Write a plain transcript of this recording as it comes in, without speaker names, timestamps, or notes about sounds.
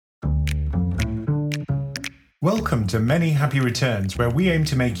Welcome to Many Happy Returns, where we aim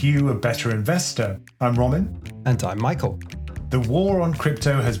to make you a better investor. I'm Roman. And I'm Michael. The war on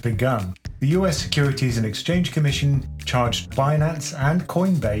crypto has begun. The US Securities and Exchange Commission charged Binance and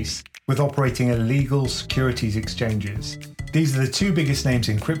Coinbase with operating illegal securities exchanges. These are the two biggest names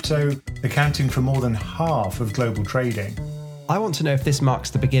in crypto, accounting for more than half of global trading. I want to know if this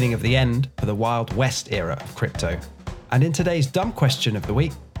marks the beginning of the end for the Wild West era of crypto. And in today's dumb question of the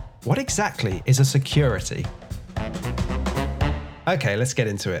week, what exactly is a security? Okay, let's get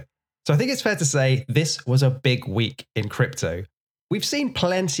into it. So I think it's fair to say this was a big week in crypto. We've seen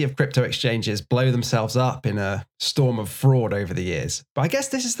plenty of crypto exchanges blow themselves up in a storm of fraud over the years. But I guess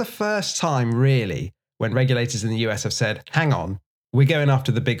this is the first time, really, when regulators in the US have said, hang on, we're going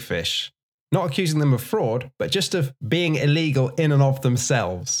after the big fish. Not accusing them of fraud, but just of being illegal in and of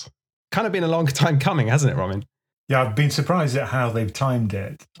themselves. Kind of been a long time coming, hasn't it, Roman? Yeah, I've been surprised at how they've timed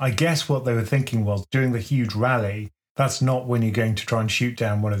it. I guess what they were thinking was, during the huge rally, that's not when you're going to try and shoot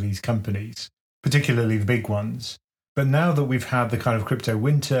down one of these companies, particularly the big ones. But now that we've had the kind of crypto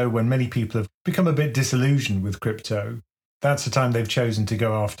winter when many people have become a bit disillusioned with crypto, that's the time they've chosen to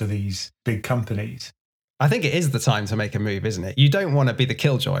go after these big companies. I think it is the time to make a move, isn't it? You don't want to be the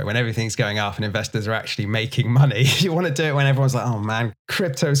killjoy when everything's going up and investors are actually making money. You want to do it when everyone's like, oh man,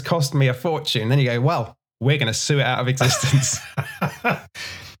 crypto's cost me a fortune. Then you go, well, we're going to sue it out of existence.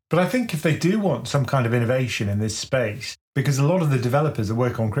 But I think if they do want some kind of innovation in this space, because a lot of the developers that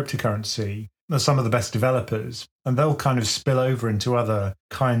work on cryptocurrency are some of the best developers, and they'll kind of spill over into other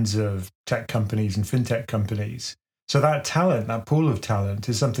kinds of tech companies and fintech companies. So that talent, that pool of talent,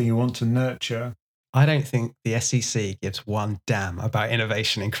 is something you want to nurture. I don't think the SEC gives one damn about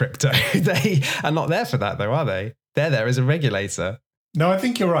innovation in crypto. They are not there for that, though, are they? They're there as a regulator. No, I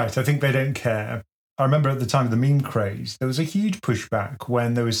think you're right. I think they don't care. I remember at the time of the meme craze, there was a huge pushback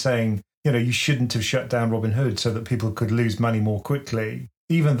when they were saying, you shouldn't have shut down Robinhood so that people could lose money more quickly,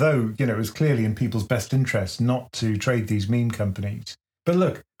 even though, it was clearly in people's best interest not to trade these meme companies. But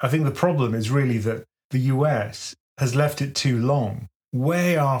look, I think the problem is really that the US has left it too long.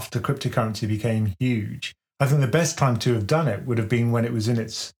 Way after cryptocurrency became huge. I think the best time to have done it would have been when it was in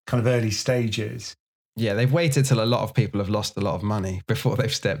its kind of early stages. Yeah, they've waited till a lot of people have lost a lot of money before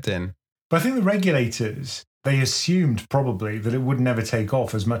they've stepped in. But I think the regulators, they assumed probably that it would never take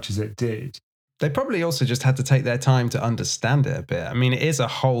off as much as it did. They probably also just had to take their time to understand it a bit. I mean, it is a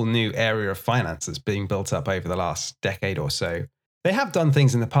whole new area of finance that's being built up over the last decade or so. They have done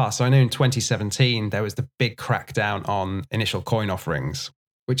things in the past. So I know in 2017, there was the big crackdown on initial coin offerings,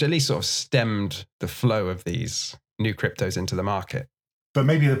 which at least sort of stemmed the flow of these new cryptos into the market. But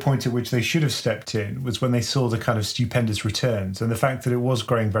maybe the point at which they should have stepped in was when they saw the kind of stupendous returns and the fact that it was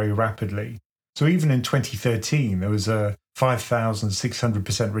growing very rapidly. So even in 2013, there was a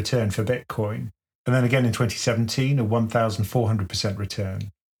 5,600% return for Bitcoin. And then again in 2017, a 1,400%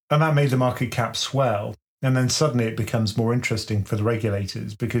 return. And that made the market cap swell. And then suddenly it becomes more interesting for the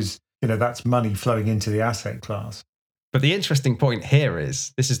regulators because, that's money flowing into the asset class. But the interesting point here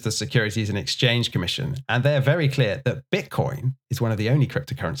is this is the Securities and Exchange Commission, and they're very clear that Bitcoin is one of the only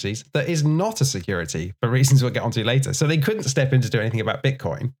cryptocurrencies that is not a security for reasons we'll get onto later. So they couldn't step in to do anything about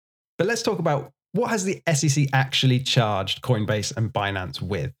Bitcoin. But let's talk about what has the SEC actually charged Coinbase and Binance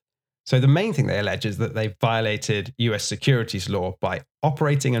with. So the main thing they allege is that they violated US securities law by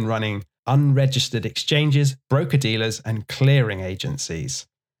operating and running unregistered exchanges, broker-dealers, and clearing agencies.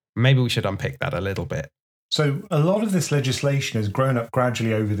 Maybe we should unpick that a little bit. So a lot of this legislation has grown up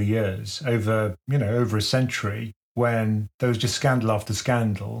gradually over the years, over a century, when there was just scandal after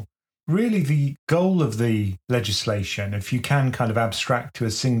scandal. Really, the goal of the legislation, if you can kind of abstract to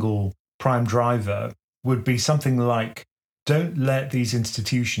a single prime driver, would be something like, don't let these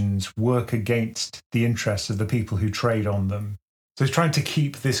institutions work against the interests of the people who trade on them. So it's trying to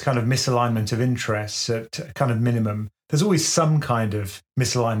keep this kind of misalignment of interests at a kind of minimum. There's always some kind of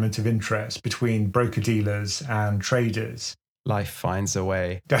misalignment of interest between broker-dealers and traders. Life finds a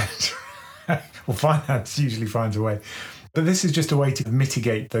way. Well, finance usually finds a way. But this is just a way to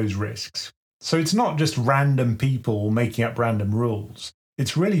mitigate those risks. So it's not just random people making up random rules.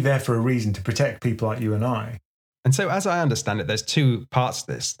 It's really there for a reason to protect people like you and I. And so as I understand it, there's two parts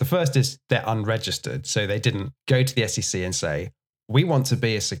to this. The first is they're unregistered. So they didn't go to the SEC and say, we want to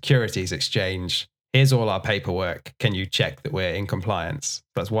be a securities exchange. Here's all our paperwork. Can you check that we're in compliance?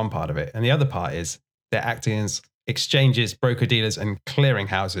 That's one part of it. And the other part is they're acting as exchanges, broker-dealers, and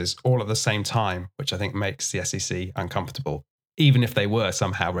clearinghouses all at the same time, which I think makes the SEC uncomfortable, even if they were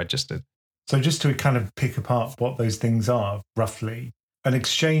somehow registered. So just to kind of pick apart what those things are, roughly, an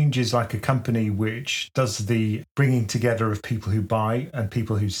exchange is like a company which does the bringing together of people who buy and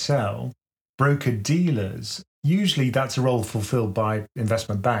people who sell. broker-dealers, usually that's a role fulfilled by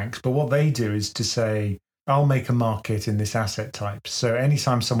investment banks. But what they do is to say, I'll make a market in this asset type. So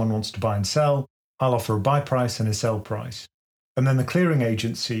anytime someone wants to buy and sell, I'll offer a buy price and a sell price. And then the clearing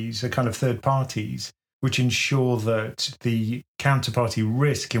agencies are kind of third parties, which ensure that the counterparty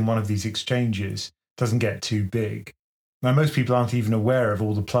risk in one of these exchanges doesn't get too big. Now, most people aren't even aware of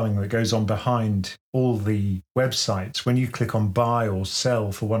all the plumbing that goes on behind all the websites when you click on buy or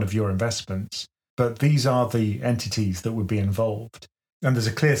sell for one of your investments. But these are the entities that would be involved. And there's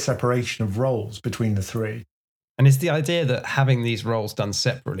a clear separation of roles between the three. And it's the idea that having these roles done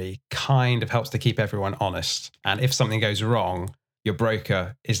separately kind of helps to keep everyone honest. And if something goes wrong, your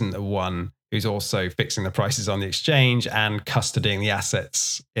broker isn't the one who's also fixing the prices on the exchange and custodying the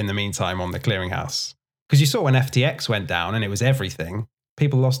assets in the meantime on the clearinghouse. Because you saw when FTX went down and it was everything,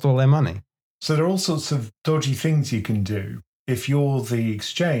 people lost all their money. So there are all sorts of dodgy things you can do if you're the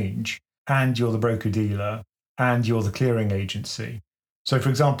exchange and you're the broker-dealer and you're the clearing agency. So, for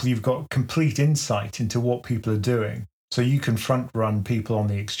example, you've got complete insight into what people are doing. So you can front-run people on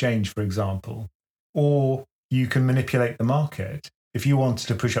the exchange, for example, or you can manipulate the market. If you wanted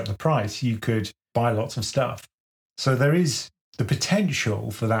to push up the price, you could buy lots of stuff. So there is the potential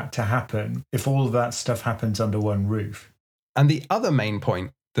for that to happen if all of that stuff happens under one roof. And the other main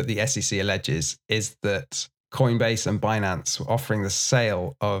point that the SEC alleges is that Coinbase and Binance were offering the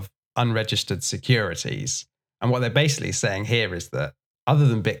sale of unregistered securities. And what they're basically saying here is that other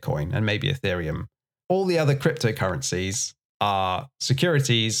than Bitcoin and maybe Ethereum, all the other cryptocurrencies are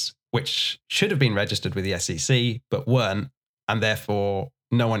securities which should have been registered with the SEC but weren't, and therefore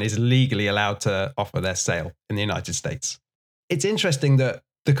no one is legally allowed to offer their sale in the United States. It's interesting that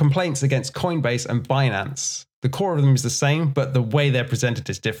the complaints against Coinbase and Binance, the core of them is the same, but the way they're presented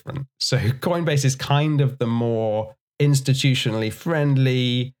is different. So Coinbase is kind of the more institutionally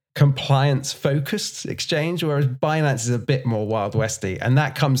friendly, compliance-focused exchange, whereas Binance is a bit more Wild Westy, and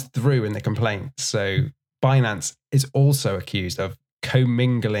that comes through in the complaint. So Binance is also accused of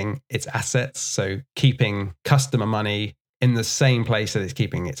commingling its assets, so keeping customer money in the same place that it's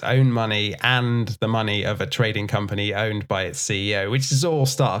keeping its own money and the money of a trading company owned by its CEO, which is all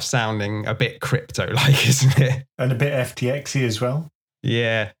start sounding a bit crypto-like, isn't it? And a bit FTX-y as well.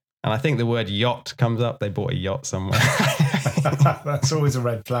 Yeah. And I think the word yacht comes up. They bought a yacht somewhere. That's always a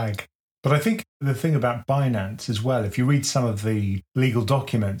red flag. But I think the thing about Binance as well, if you read some of the legal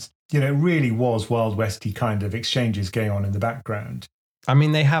documents, it really was Wild Westy kind of exchanges going on in the background. I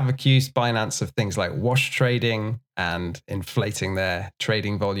mean, they have accused Binance of things like wash trading and inflating their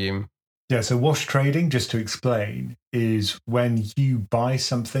trading volume. Yeah, so wash trading, just to explain, is when you buy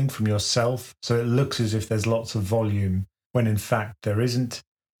something from yourself, so it looks as if there's lots of volume when in fact there isn't.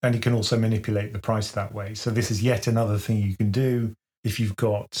 And you can also manipulate the price that way. So this is yet another thing you can do if you've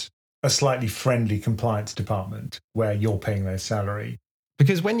got a slightly friendly compliance department where you're paying their salary.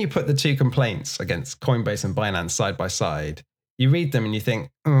 Because when you put the two complaints against Coinbase and Binance side by side, you read them and you think,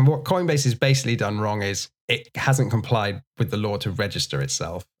 what Coinbase has basically done wrong is it hasn't complied with the law to register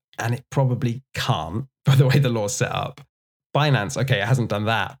itself. And it probably can't, by the way the law's set up. Binance, okay, it hasn't done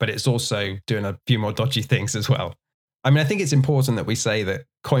that, but it's also doing a few more dodgy things as well. I mean, I think it's important that we say that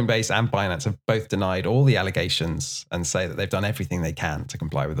Coinbase and Binance have both denied all the allegations and say that they've done everything they can to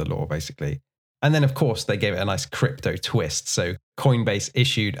comply with the law, basically. And then, of course, they gave it a nice crypto twist. So Coinbase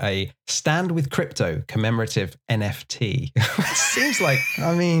issued a Stand with Crypto commemorative NFT. It seems like,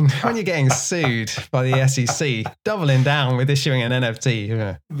 when you're getting sued by the SEC, doubling down with issuing an NFT.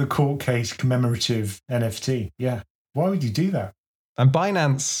 Yeah. The court case commemorative NFT. Yeah. Why would you do that? And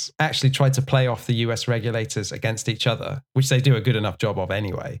Binance actually tried to play off the US regulators against each other, which they do a good enough job of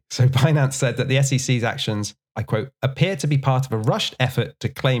anyway. So Binance said that the SEC's actions, I quote, appear to be part of a rushed effort to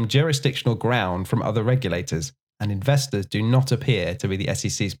claim jurisdictional ground from other regulators, and investors do not appear to be the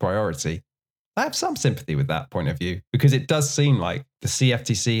SEC's priority. I have some sympathy with that point of view, because it does seem like the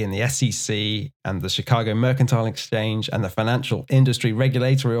CFTC and the SEC and the Chicago Mercantile Exchange and the Financial Industry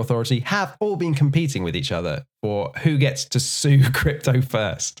Regulatory Authority have all been competing with each other for who gets to sue crypto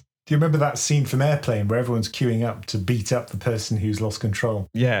first. Do you remember that scene from Airplane where everyone's queuing up to beat up the person who's lost control?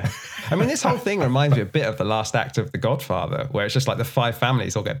 Yeah. I mean, this whole thing reminds me a bit of the last act of The Godfather, where it's just like the 5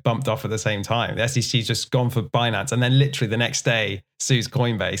 families all get bumped off at the same time. The SEC's just gone for Binance and then literally the next day sues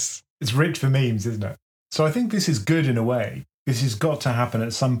Coinbase. It's rich for memes, isn't it? So I think this is good in a way. This has got to happen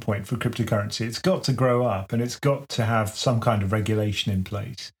at some point for cryptocurrency. It's got to grow up and it's got to have some kind of regulation in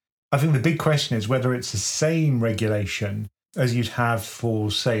place. I think the big question is whether it's the same regulation as you'd have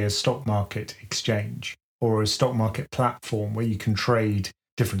for, say, a stock market exchange or a stock market platform where you can trade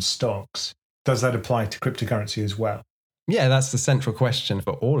different stocks. Does that apply to cryptocurrency as well? Yeah, that's the central question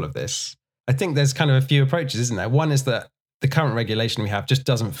for all of this. I think there's kind of a few approaches, isn't there? One is that the current regulation we have just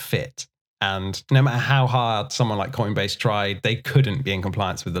doesn't fit. And no matter how hard someone like Coinbase tried, they couldn't be in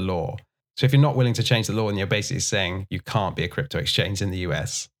compliance with the law. So if you're not willing to change the law, then you're basically saying you can't be a crypto exchange in the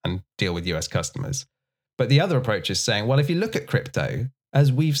US and deal with US customers. But the other approach is saying, well, if you look at crypto,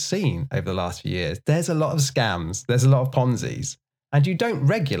 as we've seen over the last few years, there's a lot of scams, there's a lot of Ponzi's, and you don't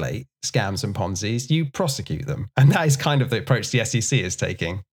regulate scams and Ponzi's, you prosecute them. And that is kind of the approach the SEC is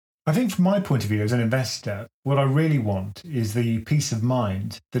taking. I think from my point of view as an investor, what I really want is the peace of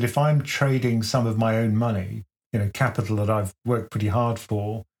mind that if I'm trading some of my own money, capital that I've worked pretty hard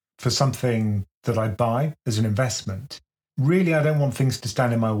for something that I buy as an investment, really, I don't want things to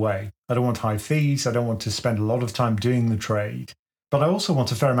stand in my way. I don't want high fees. I don't want to spend a lot of time doing the trade. But I also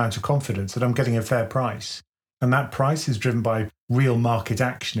want a fair amount of confidence that I'm getting a fair price. And that price is driven by real market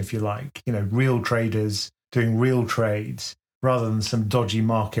action, if you like, real traders doing real trades rather than some dodgy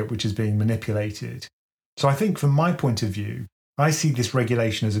market which is being manipulated. So I think from my point of view, I see this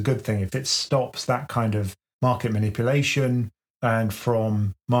regulation as a good thing if it stops that kind of market manipulation and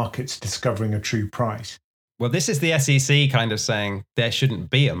from markets discovering a true price. Well, this is the SEC kind of saying there shouldn't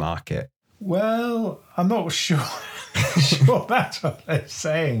be a market. Well, I'm not sure that's what they're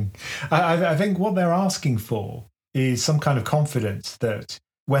saying. I think what they're asking for is some kind of confidence that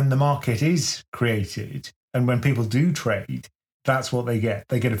when the market is created and when people do trade, that's what they get.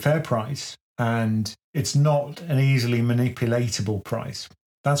 They get a fair price and it's not an easily manipulatable price.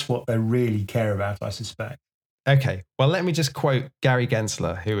 That's what they really care about, I suspect. Okay, well, let me just quote Gary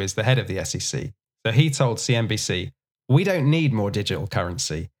Gensler, who is the head of the SEC. So he told CNBC, "We don't need more digital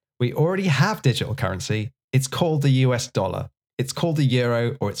currency. We already have digital currency. It's called the US dollar. It's called the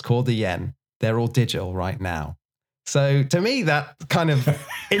euro, or it's called the yen. They're all digital right now." So to me, that kind of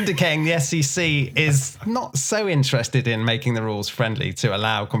indicating the SEC is not so interested in making the rules friendly to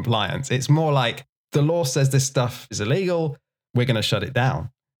allow compliance. It's more like the law says this stuff is illegal. We're going to shut it down.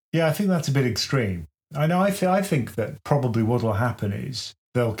 Yeah, I think that's a bit extreme. I know. I think that probably what will happen is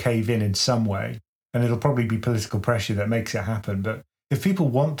they'll cave in some way, and it'll probably be political pressure that makes it happen. But if people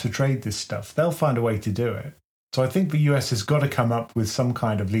want to trade this stuff, they'll find a way to do it. So I think the US has got to come up with some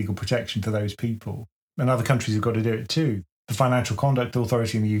kind of legal protection for those people. And other countries have got to do it too. The Financial Conduct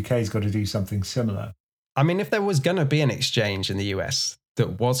Authority in the UK has got to do something similar. I mean, if there was going to be an exchange in the US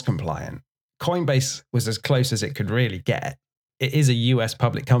that was compliant, Coinbase was as close as it could really get. It is a US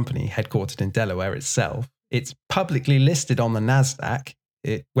public company headquartered in Delaware itself. It's publicly listed on the NASDAQ.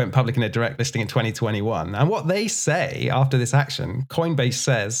 It went public in a direct listing in 2021. And what they say after this action, Coinbase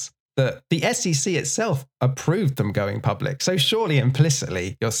says that the SEC itself approved them going public. So surely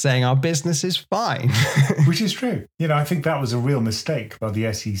implicitly, you're saying our business is fine. Which is true. I think that was a real mistake by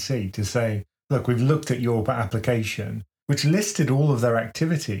the SEC to say, look, we've looked at your application, which listed all of their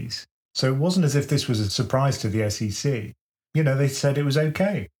activities. So it wasn't as if this was a surprise to the SEC. They said it was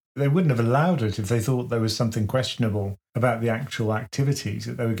okay. They wouldn't have allowed it if they thought there was something questionable about the actual activities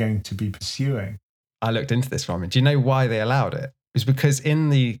that they were going to be pursuing. I looked into this, Roman. Do you know why they allowed it? It was because in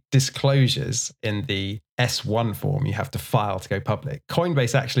the disclosures in the S1 form you have to file to go public,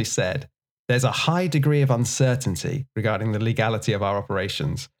 Coinbase actually said there's a high degree of uncertainty regarding the legality of our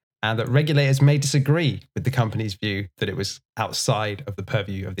operations and that regulators may disagree with the company's view that it was outside of the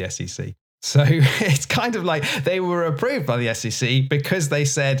purview of the SEC. So it's kind of like they were approved by the SEC because they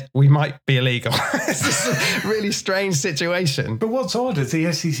said we might be illegal. It's just a really strange situation. But what's odd is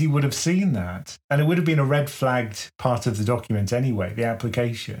the SEC would have seen that and it would have been a red flagged part of the document anyway, the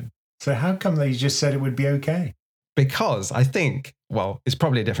application. So how come they just said it would be okay? Because I think, well, it's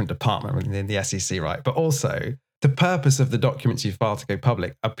probably a different department within the SEC, right? But also the purpose of the documents you file to go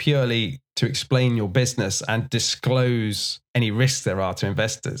public are purely to explain your business and disclose any risks there are to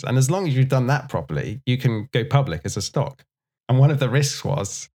investors. And as long as you've done that properly, you can go public as a stock. And one of the risks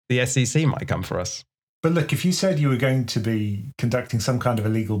was the SEC might come for us. But look, if you said you were going to be conducting some kind of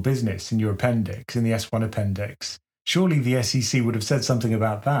illegal business in your appendix, in the S1 appendix, surely the SEC would have said something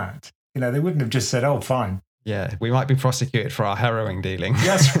about that. They wouldn't have just said, oh, fine. Yeah, we might be prosecuted for our heroin dealing.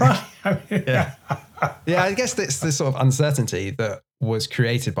 That's right. Yeah. Yeah, I guess it's this sort of uncertainty that was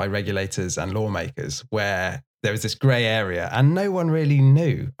created by regulators and lawmakers where there was this grey area and no one really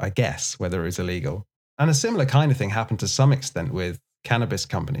knew, I guess, whether it was illegal. And a similar kind of thing happened to some extent with cannabis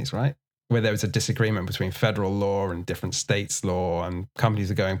companies, right? Where there was a disagreement between federal law and different states' law and companies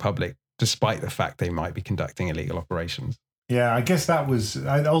are going public despite the fact they might be conducting illegal operations. Yeah, I guess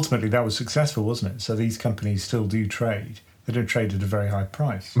ultimately that was successful, wasn't it? So these companies still do trade. They don't trade at a very high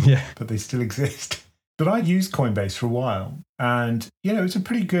price, yeah, but they still exist. But I used Coinbase for a while and, it's a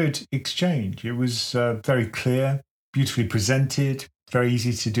pretty good exchange. It was very clear, beautifully presented. very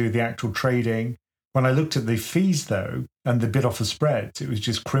easy to do the actual trading. When I looked at the fees, though, and the bid-offer spreads, it was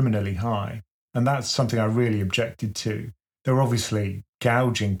just criminally high. And that's something I really objected to. They were obviously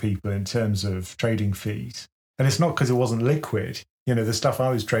gouging people in terms of trading fees. And it's not because it wasn't liquid. The stuff I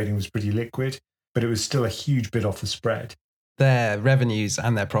was trading was pretty liquid, but it was still a huge bid-offer spread. Their revenues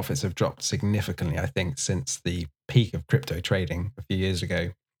and their profits have dropped significantly, I think, since the peak of crypto trading a few years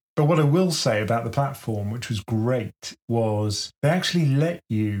ago. But what I will say about the platform, which was great, was they actually let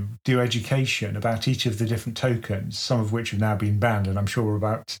you do education about each of the different tokens, some of which have now been banned, and I'm sure we're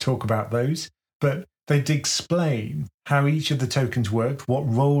about to talk about those. But they'd explain how each of the tokens worked, what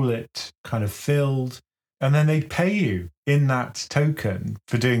role it kind of filled, and then they'd pay you in that token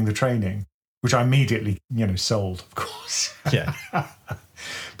for doing the training, which I immediately, sold, of course. Yeah.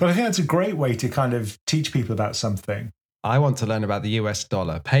 But I think that's a great way to kind of teach people about something. I want to learn about the US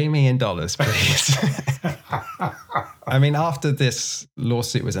dollar. Pay me in dollars, please. I mean, after this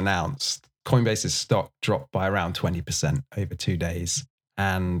lawsuit was announced, Coinbase's stock dropped by around 20% over 2 days.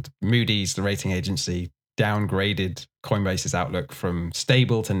 And Moody's, the rating agency, downgraded Coinbase's outlook from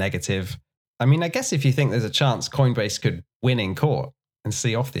stable to negative. I mean, I guess if you think there's a chance Coinbase could win in court and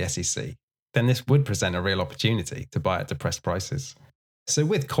see off the SEC, then this would present a real opportunity to buy at depressed prices. So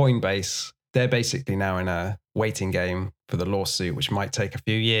with Coinbase, they're basically now in a waiting game for the lawsuit, which might take a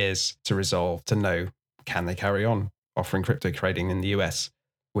few years to resolve, to know, can they carry on offering crypto trading in the US,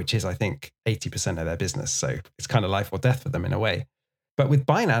 which is, I think, 80% of their business. So it's kind of life or death for them in a way. But with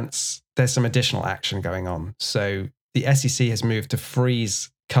Binance, there's some additional action going on. So the SEC has moved to freeze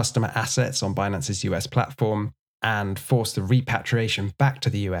customer assets on Binance's US platform and force the repatriation back to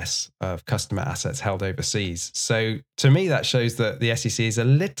the US of customer assets held overseas. So to me, that shows that the SEC is a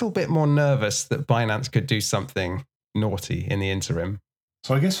little bit more nervous that Binance could do something naughty in the interim.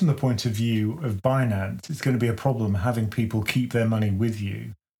 So I guess from the point of view of Binance, it's going to be a problem having people keep their money with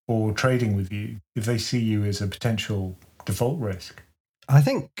you or trading with you if they see you as a potential default risk. I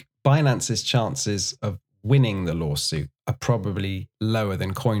think Binance's chances of winning the lawsuit are probably lower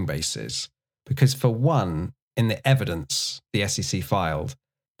than Coinbase's, because for one, in the evidence the SEC filed,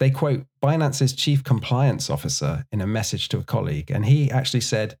 they quote Binance's chief compliance officer in a message to a colleague, and he actually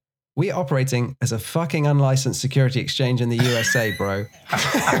said, "We're operating as a fucking unlicensed security exchange in the USA, bro."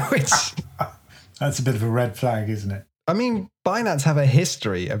 Which, that's a bit of a red flag, isn't it? I mean, Binance have a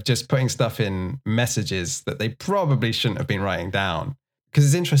history of just putting stuff in messages that they probably shouldn't have been writing down. Because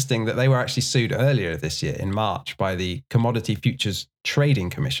it's interesting that they were actually sued earlier this year in March by the Commodity Futures Trading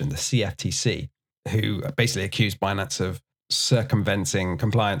Commission, the CFTC, who basically accused Binance of circumventing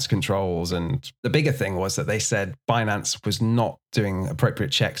compliance controls. And the bigger thing was that they said Binance was not doing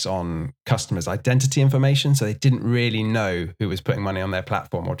appropriate checks on customers' identity information. So they didn't really know who was putting money on their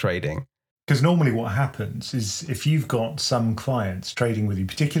platform or trading. Because normally what happens is if you've got some clients trading with you,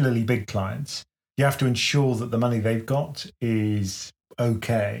 particularly big clients, you have to ensure that the money they've got is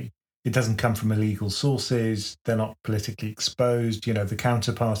okay. It doesn't come from illegal sources. They're not politically exposed. The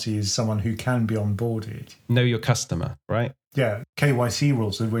counterparty is someone who can be onboarded. Know your customer, right? Yeah. KYC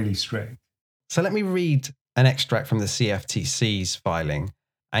rules are really strict. So let me read an extract from the CFTC's filing,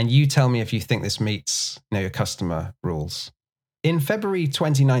 and you tell me if you think this meets know your customer rules. In February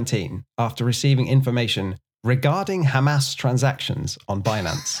 2019, after receiving information regarding Hamas transactions on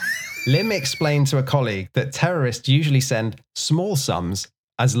Binance, Lim explained to a colleague that terrorists usually send small sums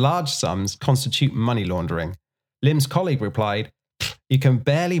as large sums constitute money laundering. Lim's colleague replied, "You can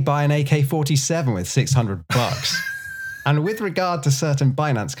barely buy an AK-47 with $600. And with regard to certain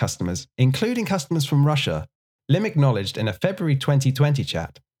Binance customers, including customers from Russia, Lim acknowledged in a February 2020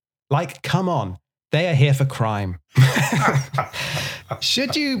 chat, like, come on, they are here for crime.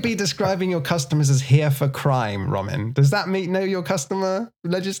 Should you be describing your customers as here for crime, Romin? Does that meet know your customer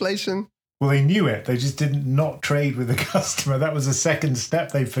legislation? Well, they knew it. They just didn't not trade with the customer. That was the second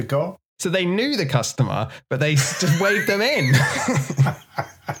step they forgot. So they knew the customer, but they just waved them in.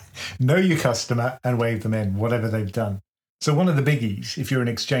 Know your customer and wave them in, whatever they've done. So one of the biggies, if you're an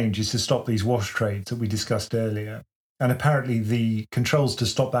exchange, is to stop these wash trades that we discussed earlier. And apparently the controls to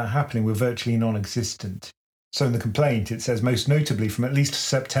stop that happening were virtually non-existent. So in the complaint, it says most notably from at least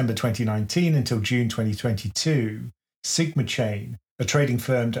September 2019 until June 2022, Sigma Chain, a trading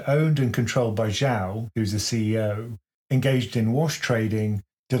firm owned and controlled by Zhao, who's the CEO, engaged in wash trading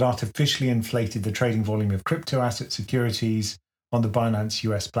that artificially inflated the trading volume of crypto asset securities on the Binance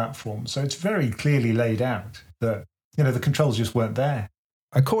US platform. So it's very clearly laid out that, the controls just weren't there.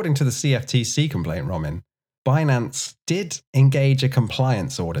 According to the CFTC complaint, Romin, Binance did engage a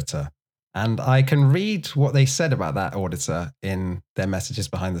compliance auditor. And I can read what they said about that auditor in their messages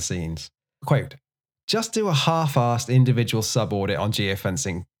behind the scenes. Quote, just do a half-assed individual sub-audit on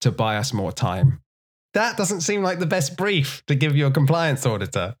geofencing to buy us more time. That doesn't seem like the best brief to give your compliance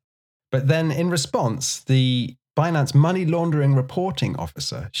auditor. But then in response, the Binance money laundering reporting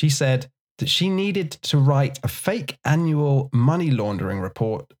officer, she said that she needed to write a fake annual money laundering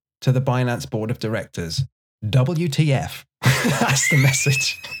report to the Binance board of directors. WTF. That's the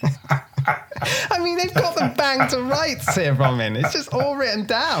message. I mean, they've got the bang to rights here, Romin. It's just all written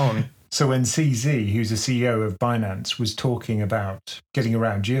down. So when CZ, who's the CEO of Binance, was talking about getting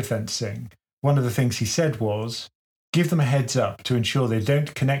around geofencing, one of the things he said was, give them a heads up to ensure they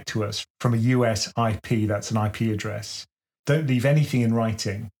don't connect to us from a US IP, that's an IP address. Don't leave anything in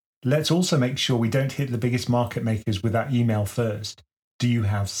writing. Let's also make sure we don't hit the biggest market makers with that email first. Do you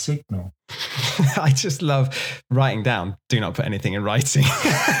have Signal? I just love writing down, do not put anything in writing.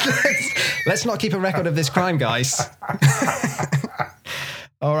 Let's not keep a record of this crime, guys.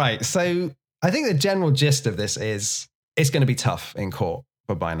 All right. So I think the general gist of this is it's going to be tough in court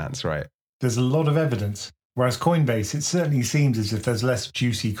for Binance, right? There's a lot of evidence. Whereas Coinbase, it certainly seems as if there's less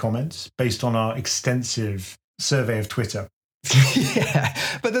juicy comments based on our extensive survey of Twitter. Yeah.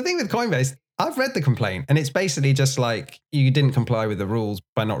 But the thing with Coinbase, I've read the complaint and it's basically just like you didn't comply with the rules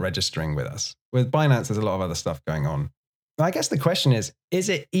by not registering with us. With Binance, there's a lot of other stuff going on. I guess the question is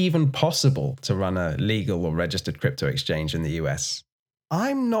it even possible to run a legal or registered crypto exchange in the US?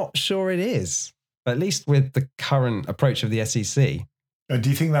 I'm not sure it is, at least with the current approach of the SEC. Do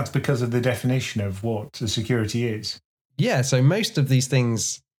you think that's because of the definition of what a security is? Yeah, so most of these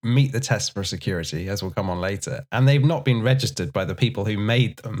things meet the test for security, as we'll come on later, and they've not been registered by the people who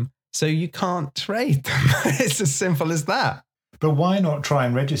made them, so you can't trade them. It's as simple as that. But why not try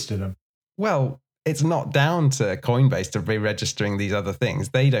and register them? Well, it's not down to Coinbase to be registering these other things.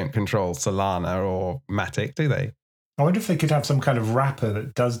 They don't control Solana or Matic, do they? I wonder if they could have some kind of wrapper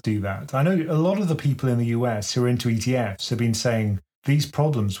that does do that. I know a lot of the people in the US who are into ETFs have been saying these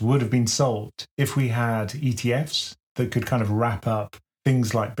problems would have been solved if we had ETFs that could kind of wrap up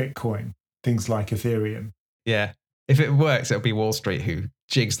things like Bitcoin, things like Ethereum. Yeah. If it works, it'll be Wall Street who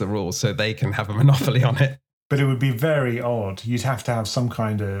jigs the rules so they can have a monopoly on it. But it would be very odd. You'd have to have some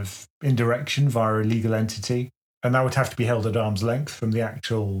kind of indirection via a legal entity, and that would have to be held at arm's length from the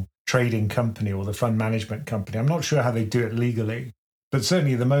actual trading company or the fund management company. I'm not sure how they do it legally, but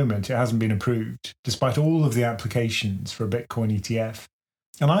certainly at the moment it hasn't been approved, despite all of the applications for a Bitcoin ETF.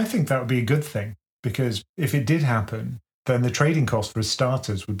 And I think that would be a good thing, because if it did happen, then the trading cost for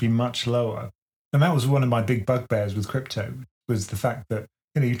starters would be much lower. And that was one of my big bugbears with crypto, was the fact that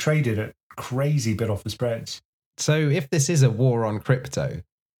you traded at crazy bit off the spreads. So if this is a war on crypto,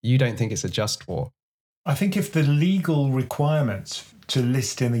 you don't think it's a just war? I think if the legal requirements to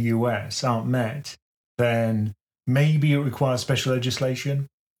list in the US aren't met, then maybe it requires special legislation.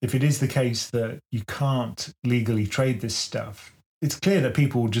 If it is the case that you can't legally trade this stuff, it's clear that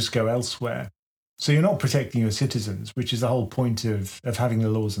people will just go elsewhere. So you're not protecting your citizens, which is the whole point of having the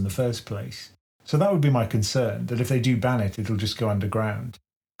laws in the first place. So that would be my concern, that if they do ban it, it'll just go underground.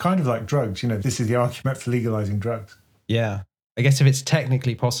 Kind of like drugs, this is the argument for legalizing drugs. Yeah. I guess if it's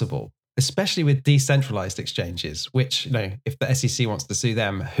technically possible, especially with decentralized exchanges, which, if the SEC wants to sue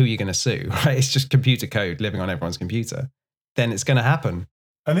them, who are you going to sue, right? It's just computer code living on everyone's computer. Then it's going to happen.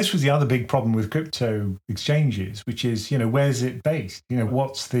 And this was the other big problem with crypto exchanges, which is, where's it based?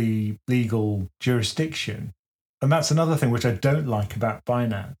 What's the legal jurisdiction? And that's another thing which I don't like about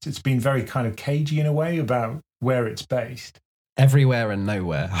Binance. It's been very kind of cagey in a way about where it's based. Everywhere and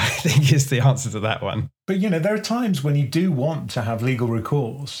nowhere, I think, is the answer to that one. But, there are times when you do want to have legal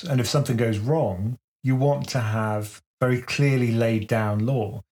recourse. And if something goes wrong, you want to have very clearly laid down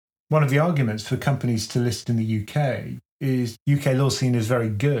law. One of the arguments for companies to list in the UK is UK law seen as very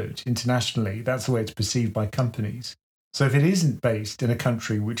good internationally. That's the way it's perceived by companies. So if it isn't based in a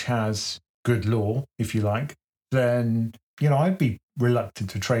country which has good law, if you like, then, I'd be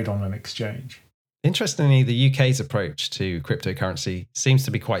reluctant to trade on an exchange. Interestingly, the UK's approach to cryptocurrency seems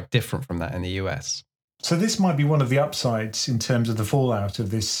to be quite different from that in the US. So this might be one of the upsides in terms of the fallout of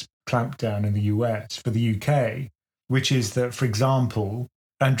this clampdown in the US for the UK, which is that, for example,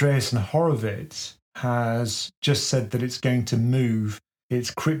 Andreessen Horowitz has just said that it's going to move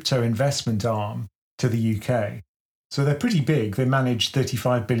its crypto investment arm to the UK. So they're pretty big. They manage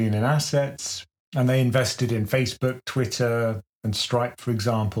 35 billion in assets, and they invested in Facebook, Twitter, and Stripe, for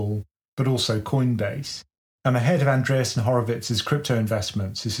example, but also Coinbase. And the head of Andreessen Horowitz's crypto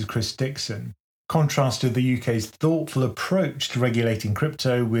investments, this is Chris Dixon, contrasted the UK's thoughtful approach to regulating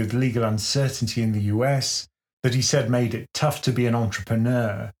crypto with legal uncertainty in the US, that he said made it tough to be an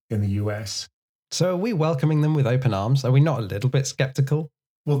entrepreneur in the US. So are we welcoming them with open arms? Are we not a little bit skeptical?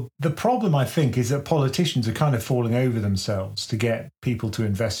 Well, the problem, I think, is that politicians are kind of falling over themselves to get people to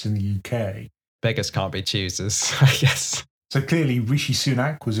invest in the UK. Beggars can't be choosers, I guess. So clearly, Rishi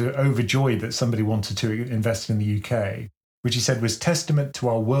Sunak was overjoyed that somebody wanted to invest in the UK, which he said was testament to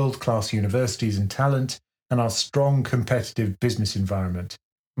our world-class universities and talent and our strong competitive business environment.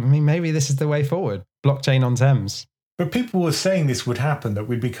 I mean, maybe this is the way forward. Blockchain on Thames. But people were saying this would happen, that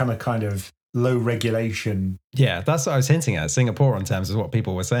we'd become a kind of low regulation. Yeah, that's what I was hinting at. Singapore on Thames is what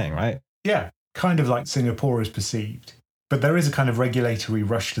people were saying, right? Yeah, kind of like Singapore is perceived. But there is a kind of regulatory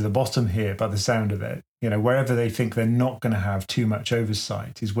rush to the bottom here by the sound of it. You know, wherever they think they're not going to have too much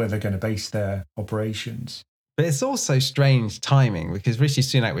oversight is where they're going to base their operations. But it's also strange timing because Rishi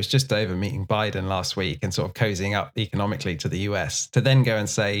Sunak was just over meeting Biden last week and sort of cozying up economically to the US to then go and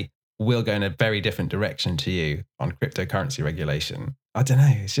say, we'll go in a very different direction to you on cryptocurrency regulation. I don't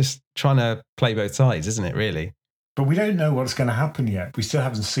know. It's just trying to play both sides, isn't it, really? But we don't know what's going to happen yet. We still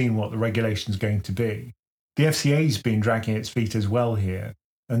haven't seen what the regulation is going to be. The FCA's been dragging its feet as well here,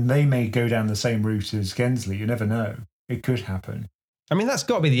 and they may go down the same route as Gensler. You never know. It could happen. I mean, that's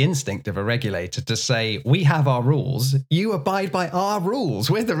got to be the instinct of a regulator to say, we have our rules, you abide by our rules,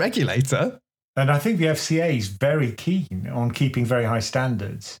 we're the regulator. And I think the FCA is very keen on keeping very high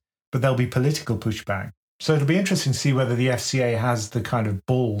standards, but there'll be political pushback. So it'll be interesting to see whether the FCA has the kind of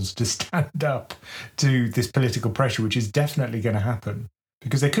balls to stand up to this political pressure, which is definitely going to happen.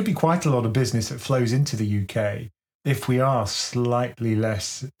 Because there could be quite a lot of business that flows into the UK if we are slightly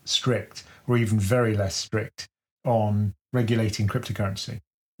less strict, or even very less strict, on regulating cryptocurrency.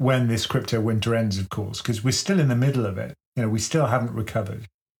 When this crypto winter ends, of course, because we're still in the middle of it. You know, we still haven't recovered.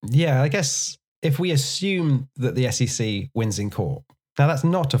 Yeah, I guess if we assume that the SEC wins in court, now that's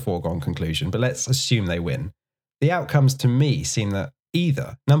not a foregone conclusion, but let's assume they win. The outcomes to me seem that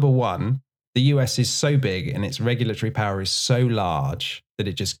either, number one, the US is so big and its regulatory power is so large that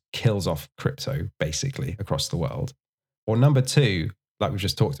it just kills off crypto, basically, across the world. Or number two, like we've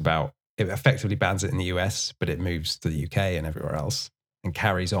just talked about, it effectively bans it in the US, but it moves to the UK and everywhere else and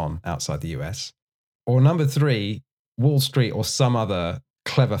carries on outside the US. Or number three, Wall Street or some other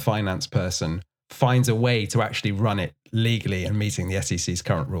clever finance person finds a way to actually run it legally and meeting the SEC's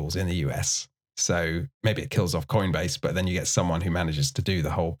current rules in the US. So maybe it kills off Coinbase, but then you get someone who manages to do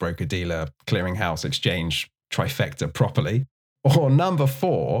the whole broker-dealer, clearinghouse, exchange trifecta properly. Or number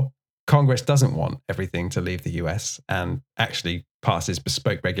four, Congress doesn't want everything to leave the US and actually passes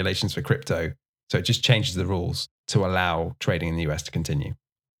bespoke regulations for crypto. So it just changes the rules to allow trading in the US to continue.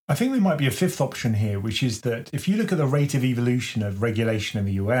 I think there might be a fifth option here, which is that if you look at the rate of evolution of regulation in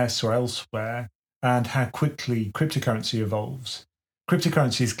the US or elsewhere and how quickly cryptocurrency evolves,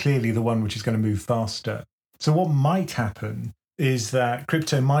 cryptocurrency is clearly the one which is going to move faster. So what might happen is that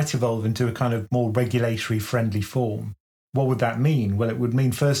crypto might evolve into a kind of more regulatory friendly form. What would that mean? Well, it would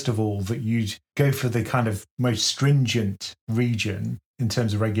mean, first of all, that you'd go for the kind of most stringent region in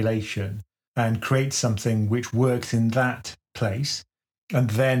terms of regulation and create something which works in that place.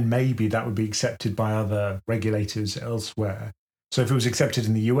 And then maybe that would be accepted by other regulators elsewhere. So if it was accepted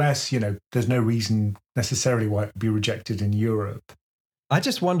in the US, you know, there's no reason necessarily why it would be rejected in Europe. I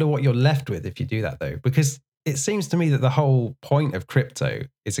just wonder what you're left with if you do that, though, because it seems to me that the whole point of crypto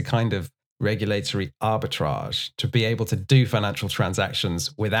is a kind of regulatory arbitrage to be able to do financial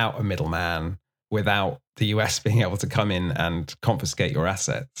transactions without a middleman, without the US being able to come in and confiscate your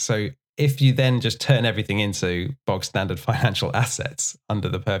assets. So if you then just turn everything into bog standard financial assets under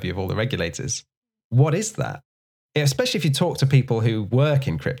the purview of all the regulators, what is that? Especially if you talk to people who work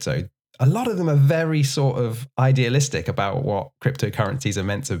in crypto, a lot of them are very sort of idealistic about what cryptocurrencies are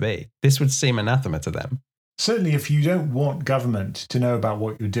meant to be. This would seem anathema to them. Certainly, if you don't want government to know about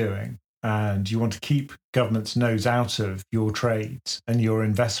what you're doing and you want to keep government's nose out of your trades and your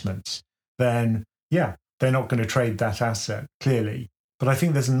investments, then, yeah, they're not going to trade that asset, clearly. But I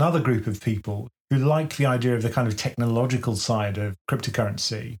think there's another group of people who like the idea of the kind of technological side of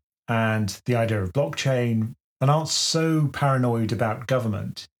cryptocurrency and the idea of blockchain and aren't so paranoid about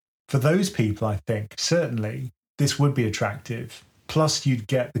government. For those people, I think, certainly, this would be attractive. Plus, you'd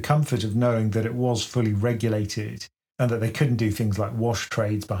get the comfort of knowing that it was fully regulated and that they couldn't do things like wash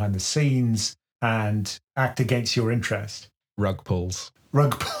trades behind the scenes and act against your interest. Rug pulls.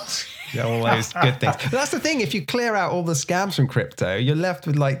 Rug pulls. Yeah, all those good things. But that's the thing. If you clear out all the scams from crypto, you're left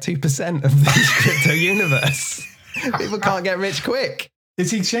with like 2% of the crypto universe. People can't get rich quick.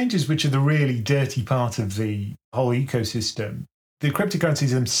 It's the exchanges which are the really dirty part of the whole ecosystem. The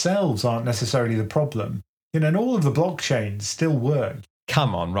cryptocurrencies themselves aren't necessarily the problem. You know, and all of the blockchains still work.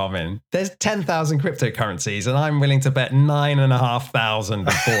 Come on, Robin. There's 10,000 cryptocurrencies, and I'm willing to bet 9,500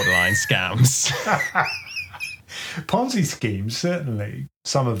 of borderline scams. Ponzi schemes, certainly,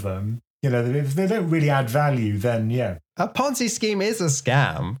 some of them, if they don't really add value, then yeah. A Ponzi scheme is a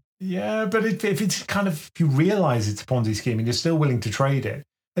scam. Yeah, but if you realize it's a Ponzi scheme and you're still willing to trade it,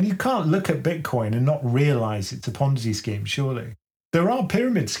 and you can't look at Bitcoin and not realize it's a Ponzi scheme, surely. There are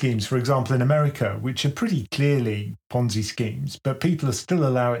pyramid schemes, for example, in America, which are pretty clearly Ponzi schemes, but people still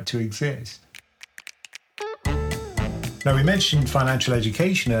allow it to exist. Now, we mentioned financial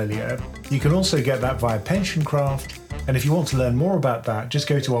education earlier. You can also get that via PensionCraft. And if you want to learn more about that, just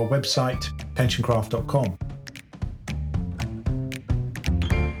go to our website, pensioncraft.com.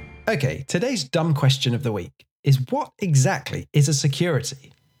 Okay, today's dumb question of the week is, what exactly is a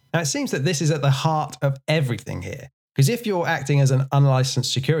security? Now, it seems that this is at the heart of everything here. Because if you're acting as an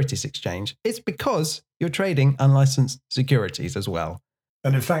unlicensed securities exchange, it's because you're trading unlicensed securities as well.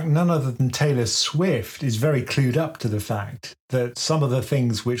 And in fact, none other than Taylor Swift is very clued up to the fact that some of the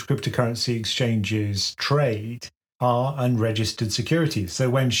things which cryptocurrency exchanges trade are unregistered securities. So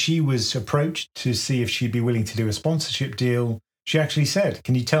when she was approached to see if she'd be willing to do a sponsorship deal, she actually said,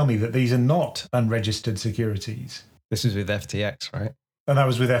 "Can you tell me that these are not unregistered securities?" This is with FTX, right? And that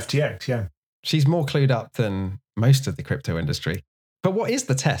was with FTX, yeah. She's more clued up than most of the crypto industry. But what is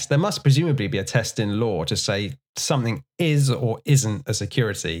the test? There must presumably be a test in law to say something is or isn't a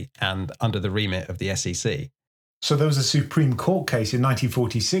security and under the remit of the SEC. So there was a Supreme Court case in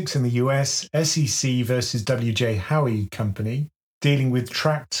 1946 in the US, SEC versus W.J. Howe Company, dealing with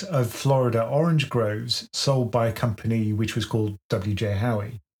tracts of Florida orange groves sold by a company which was called W.J. Howe.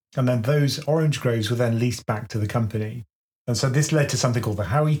 And then those orange groves were then leased back to the company. And so this led to something called the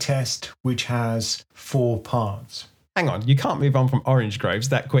Howe test, which has 4 parts. Hang on, you can't move on from orange groves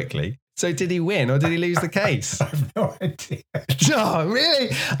that quickly. So did he win or did he lose the case? I have no idea. Oh, really?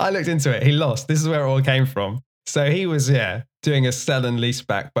 I looked into it. He lost. This is where it all came from. So he was, doing a sell and lease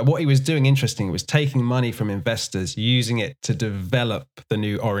back. But what he was doing, interesting, was taking money from investors, using it to develop the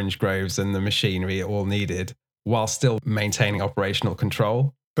new orange groves and the machinery it all needed, while still maintaining operational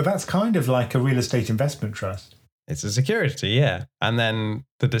control. But that's kind of like a real estate investment trust. It's a security, yeah. And then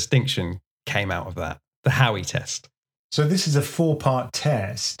the distinction came out of that, the Howe test. So this is a 4-part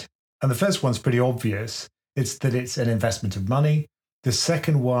test. And the first one's pretty obvious. It's that it's an investment of money. The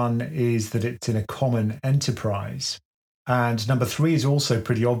second one is that it's in a common enterprise. And number 3 is also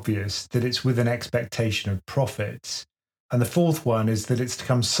pretty obvious, that it's with an expectation of profits. And the fourth one is that it's to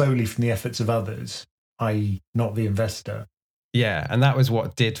come solely from the efforts of others, i.e. not the investor. Yeah, and that was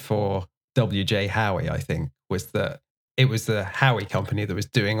what did for W.J. Howe, I think, was that it was the Howe company that was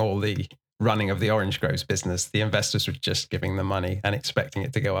doing all the running of the orange groves business. The investors were just giving the money and expecting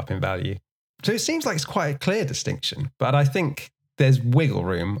it to go up in value. So it seems like it's quite a clear distinction, but I think there's wiggle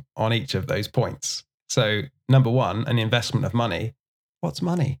room on each of those points. So number 1, an investment of money. What's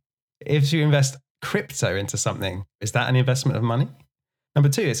money? If you invest crypto into something, is that an investment of money? Number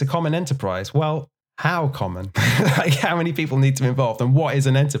 2, it's a common enterprise. Well, how common? Like, how many people need to be involved, and what is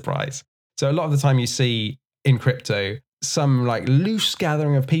an enterprise? So a lot of the time you see in crypto some like loose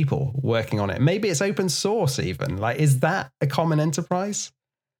gathering of people working on it. Maybe it's open source even. Like, is that a common enterprise?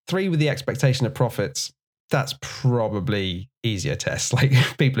 3, with the expectation of profits. That's probably easier tests. Like,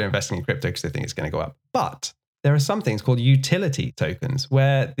 people are investing in crypto because they think it's going to go up. But there are some things called utility tokens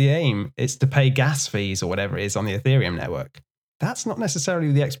where the aim is to pay gas fees or whatever it is on the Ethereum network. That's not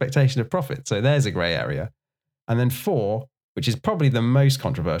necessarily the expectation of profit. So there's a gray area. And then 4, which is probably the most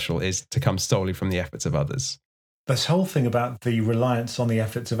controversial, is to come solely from the efforts of others. This whole thing about the reliance on the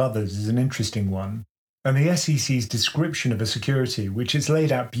efforts of others is an interesting one. And the SEC's description of a security, which is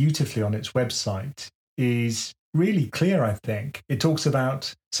laid out beautifully on its website, is really clear, I think. It talks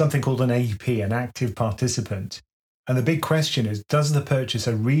about something called an AP, an active participant. And the big question is, does the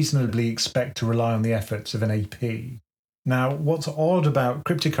purchaser reasonably expect to rely on the efforts of an AP? Now, what's odd about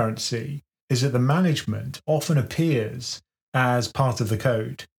cryptocurrency is that the management often appears as part of the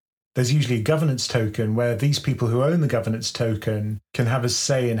code. There's usually a governance token where these people who own the governance token can have a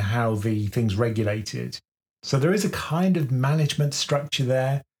say in how the thing's regulated. So there is a kind of management structure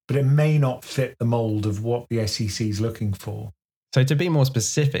there, but it may not fit the mold of what the SEC is looking for. So to be more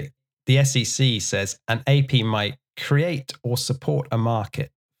specific, the SEC says an AP might create or support a market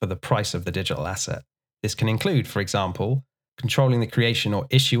for the price of the digital asset. This can include, for example, controlling the creation or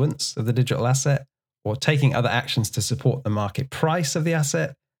issuance of the digital asset, or taking other actions to support the market price of the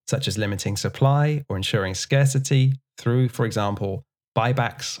asset, such as limiting supply or ensuring scarcity through, for example,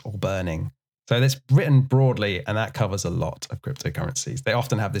 buybacks or burning. So that's written broadly, and that covers a lot of cryptocurrencies. They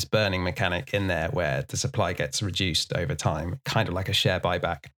often have this burning mechanic in there where the supply gets reduced over time, kind of like a share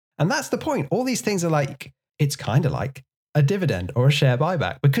buyback. And that's the point. All these things are like, it's kind of like a dividend or a share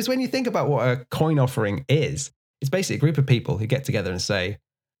buyback. Because when you think about what a coin offering is, It's basically a group of people who get together and say,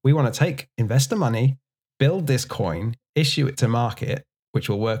 we want to take investor money, build this coin, issue it to market, which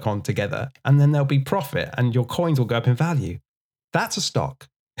we'll work on together, and then there'll be profit and your coins will go up in value. That's a stock.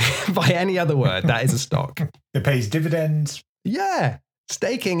 By any other word, that is a stock. It pays dividends. Yeah.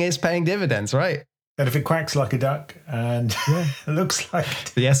 Staking is paying dividends, right? And if it quacks like a duck and it looks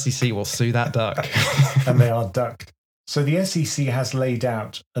like... The SEC will sue that duck. And they are ducked. So the SEC has laid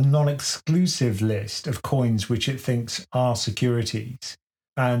out a non-exclusive list of coins which it thinks are securities.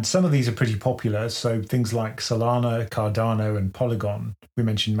 And some of these are pretty popular. So things like Solana, Cardano, and Polygon. We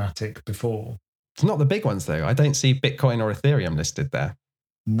mentioned Matic before. It's not the big ones, though. I don't see Bitcoin or Ethereum listed there.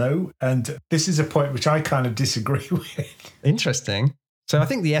 No. And this is a point which I kind of disagree with. Interesting. So I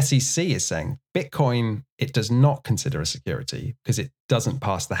think the SEC is saying Bitcoin, it does not consider a security because it doesn't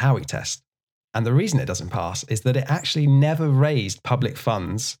pass the Howey test. And the reason it doesn't pass is that it actually never raised public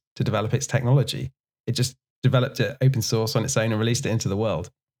funds to develop its technology. It just developed it open source on its own and released it into the world.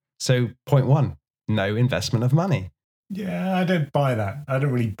 So point one, no investment of money. Yeah, I don't buy that. I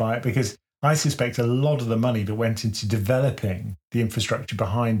don't really buy it because I suspect a lot of the money that went into developing the infrastructure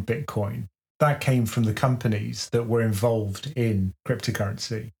behind Bitcoin, that came from the companies that were involved in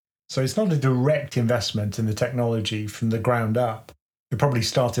cryptocurrency. So it's not a direct investment in the technology from the ground up. It probably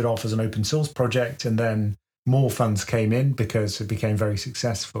started off as an open source project and then more funds came in because it became very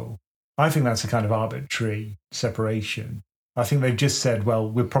successful. I think that's a kind of arbitrary separation. I think they've just said, well,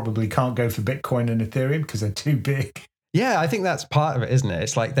 we probably can't go for Bitcoin and Ethereum because they're too big. Yeah, I think that's part of it, isn't it?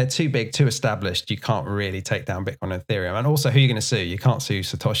 It's like they're too big, too established. You can't really take down Bitcoin and Ethereum. And also, who are you going to sue? You can't sue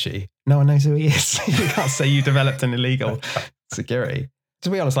Satoshi. No one knows who he is. You can't say you developed an illegal security. To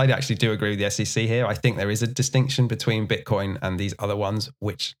be honest, I actually do agree with the SEC here. I think there is a distinction between Bitcoin and these other ones,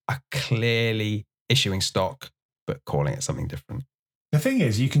 which are clearly issuing stock, but calling it something different. The thing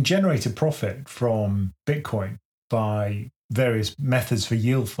is, you can generate a profit from Bitcoin by various methods for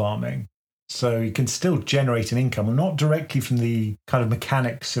yield farming. So you can still generate an income, not directly from the kind of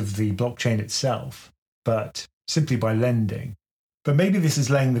mechanics of the blockchain itself, but simply by lending. But maybe this is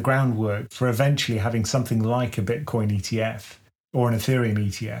laying the groundwork for eventually having something like a Bitcoin ETF or an Ethereum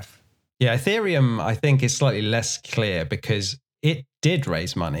ETF. Yeah, Ethereum, I think, is slightly less clear because it did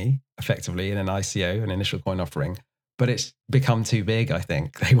raise money effectively in an ICO, an initial coin offering, but it's become too big, I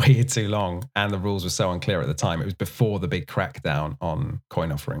think. They waited too long and the rules were so unclear at the time. It was before the big crackdown on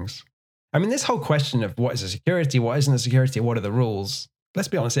coin offerings. I mean, this whole question of what is a security, what isn't a security, what are the rules? Let's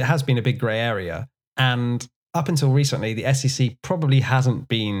be honest, it has been a big grey area. And up until recently, the SEC probably hasn't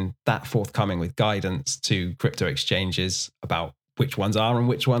been that forthcoming with guidance to crypto exchanges about which ones are and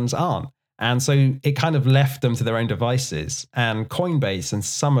which ones aren't. And so it kind of left them to their own devices. And Coinbase and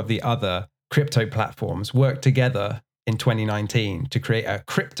some of the other crypto platforms worked together in 2019 to create a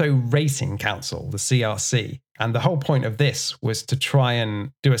crypto rating council, the CRC. And the whole point of this was to try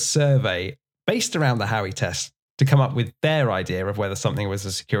and do a survey based around the Howey test to come up with their idea of whether something was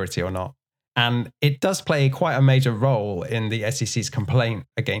a security or not. And it does play quite a major role in the SEC's complaint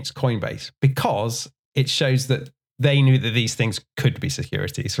against Coinbase because it shows that they knew that these things could be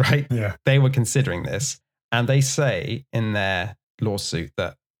securities, right? Yeah. They were considering this. And they say in their lawsuit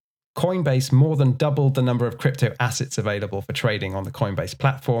that Coinbase more than doubled the number of crypto assets available for trading on the Coinbase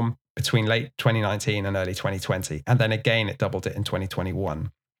platform between late 2019 and early 2020. And then again, it doubled it in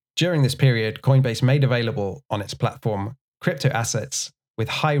 2021. During this period, Coinbase made available on its platform crypto assets with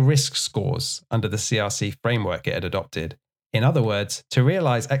high risk scores under the CRC framework it had adopted. In other words, to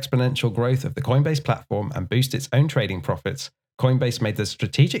realize exponential growth of the Coinbase platform and boost its own trading profits, Coinbase made the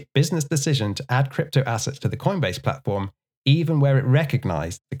strategic business decision to add crypto assets to the Coinbase platform, even where it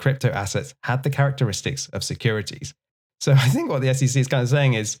recognized the crypto assets had the characteristics of securities. So I think what the SEC is kind of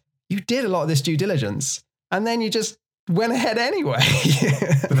saying is, you did a lot of this due diligence, and then you just went ahead anyway.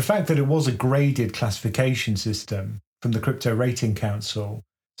 But the fact that it was a graded classification system from the Crypto Rating Council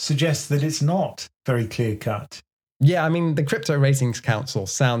suggests that it's not very clear-cut. Yeah, I mean, the Crypto Ratings Council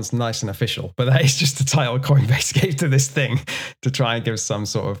sounds nice and official, but that is just the title Coinbase gave to this thing to try and give some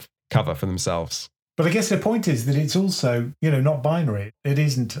sort of cover for themselves. But I guess the point is that it's also, not binary. It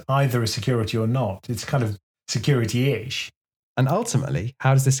isn't either a security or not. It's kind of security-ish. And ultimately,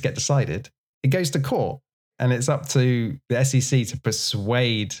 how does this get decided? It goes to court, and it's up to the SEC to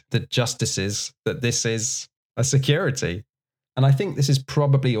persuade the justices that this is a security. And I think this is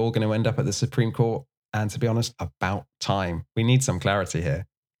probably all going to end up at the Supreme Court. And to be honest, about time. We need some clarity here.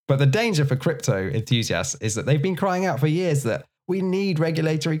 But the danger for crypto enthusiasts is that they've been crying out for years that we need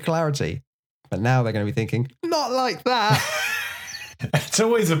regulatory clarity. But now they're going to be thinking, not like that. It's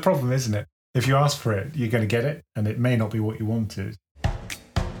always a problem, isn't it? If you ask for it, you're going to get it, and it may not be what you wanted.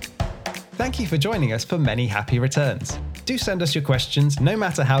 thank you for joining us for many happy returns. Do send us your questions, no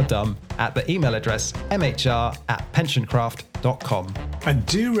matter how dumb, at the email address mhr@pensioncraft.com. And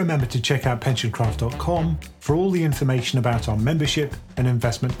do remember to check out pensioncraft.com for all the information about our membership and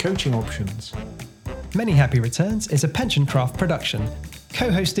investment coaching options. Many Happy Returns is a Pensioncraft production,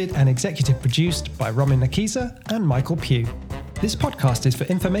 co-hosted and executive produced by Roman Nakiza and Michael Pugh. This podcast is for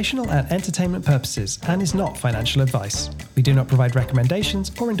informational and entertainment purposes and is not financial advice. We do not provide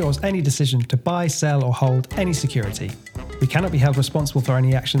recommendations or endorse any decision to buy, sell, or hold any security. We cannot be held responsible for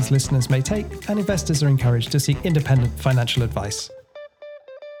any actions listeners may take, and investors are encouraged to seek independent financial advice.